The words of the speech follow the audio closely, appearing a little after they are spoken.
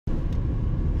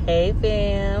Hey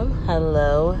fam,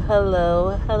 hello,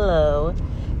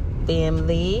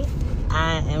 family.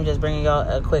 I am just bringing y'all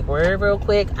a quick word real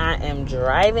quick. I am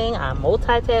driving, I'm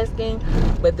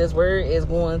multitasking, but this word is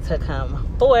going to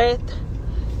come forth.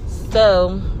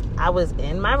 So, I was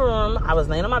in my room, I was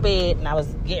laying on my bed, and I was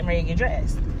getting ready to get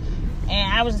dressed.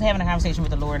 And I was just having a conversation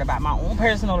with the Lord about my own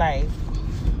personal life.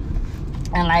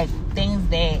 And like things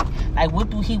that, like what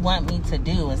do he want me to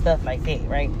do and stuff like that,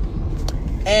 right?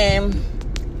 And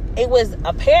it was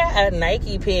a pair of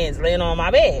Nike pants laying on my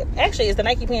bed. Actually, it's the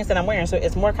Nike pants that I'm wearing, so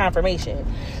it's more confirmation.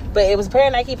 But it was a pair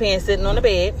of Nike pants sitting on the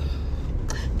bed.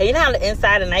 And you know how the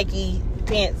inside of Nike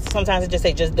pants, sometimes it just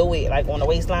say, just do it, like on the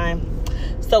waistline.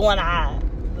 So when I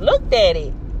looked at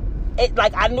it,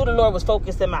 like I knew the Lord was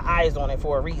focusing my eyes on it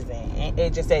for a reason. And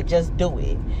it just said, just do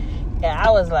it. And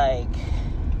I was like,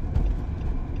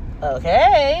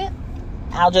 okay,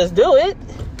 I'll just do it.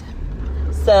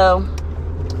 So,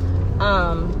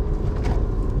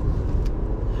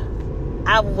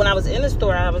 when I was in the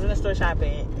store,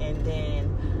 shopping, and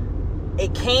then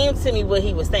it came to me what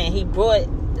he was saying. He brought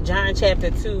John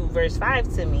chapter 2, verse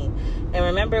 5 to me. And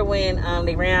remember when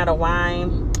they ran out of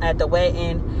wine at the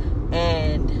wedding,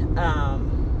 and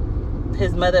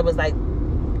his mother was like,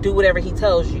 do whatever he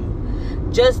tells you.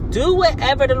 Just do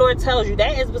whatever the Lord tells you.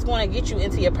 That is what's going to get you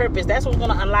into your purpose. That's what's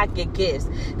going to unlock your gifts.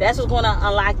 That's what's going to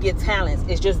unlock your talents.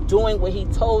 It's just doing what he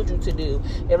told you to do.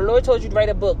 If the Lord told you to write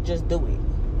a book, just do it.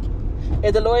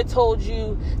 If the Lord told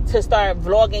you to start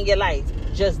vlogging your life,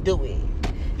 just do it.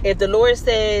 If the Lord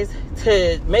says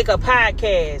to make a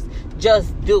podcast,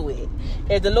 just do it.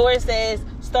 If the Lord says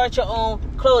start your own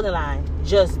clothing line,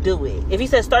 just do it. If he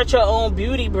says start your own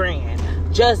beauty brand,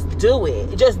 just do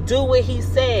it. Just do what he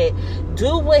said.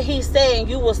 Do what he said and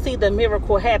you will see the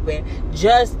miracle happen.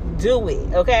 Just do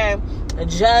it, okay?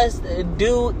 Just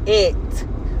do it.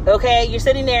 Okay, you're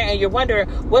sitting there and you're wondering,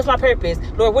 what's my purpose?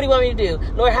 Lord, what do you want me to do?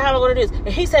 Lord, how am I going to do this? And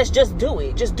he says, just do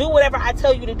it. Just do whatever I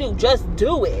tell you to do. Just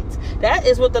do it. That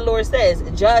is what the Lord says.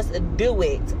 Just do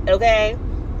it. Okay?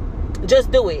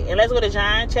 Just do it. And let's go to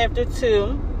John chapter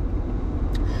 2.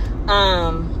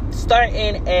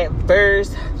 Starting at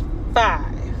verse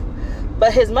 5.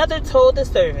 But his mother told the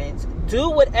servants,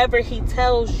 do whatever he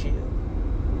tells you.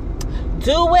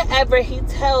 Do whatever he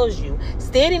tells you.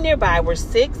 Standing nearby were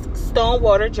 6 stone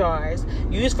water jars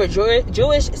used for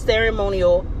Jewish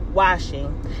ceremonial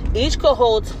washing. Each could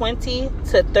hold 20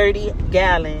 to 30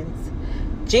 gallons.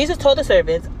 Jesus told the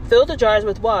servants, fill the jars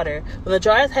with water. When the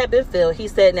jars had been filled, he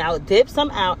said, now dip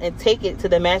some out and take it to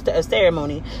the master of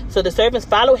ceremony. So the servants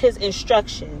followed his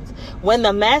instructions. When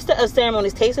the master of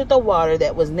ceremonies tasted the water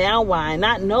that was now wine,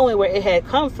 not knowing where it had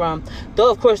come from, though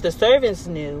of course the servants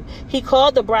knew, he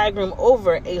called the bridegroom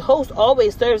over. A host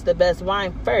always serves the best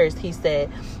wine first, he said.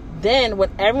 Then, when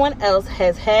everyone else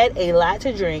has had a lot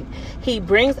to drink, he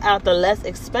brings out the less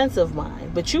expensive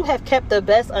wine. But you have kept the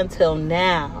best until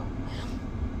now.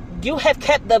 You have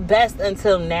kept the best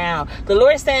until now. The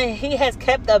Lord is saying he has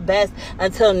kept the best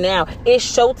until now. It's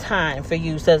showtime for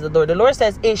you, says the Lord. The Lord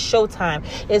says it's showtime.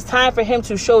 It's time for him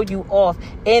to show you off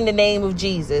in the name of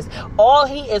Jesus. All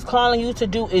he is calling you to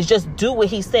do is just do what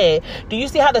he said. Do you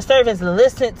see how the servants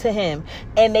listened to him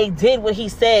and they did what he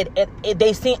said and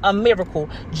they seen a miracle?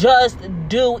 Just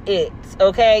do it,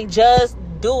 okay? Just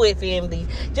do it, family.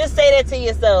 Just say that to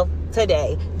yourself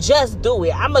today. Just do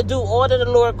it. I'm going to do all that the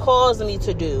Lord calls me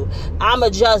to do. I'm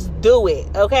going to just do it,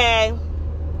 okay?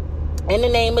 In the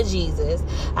name of Jesus,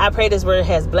 I pray this word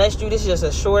has blessed you. This is just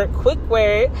a short, quick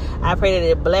word. I pray that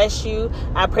it bless you.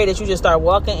 I pray that you just start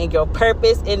walking in your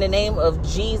purpose in the name of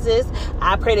Jesus.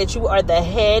 I pray that you are the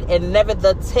head and never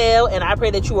the tail. And I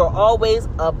pray that you are always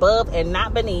above and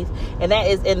not beneath. And that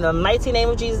is in the mighty name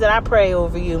of Jesus that I pray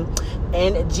over you.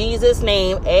 In Jesus'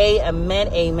 name,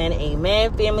 amen, amen,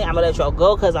 amen. Family, I'm going to let y'all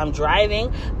go because I'm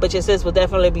driving. But your sis will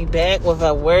definitely be back with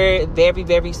a word very,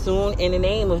 very soon in the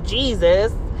name of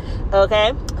Jesus.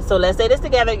 Okay? So let's say this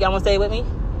together. Y'all want to say it with me?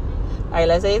 All right,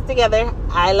 let's say it together.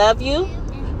 I love you.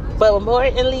 But more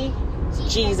importantly,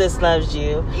 Jesus loves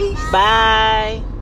you. Bye.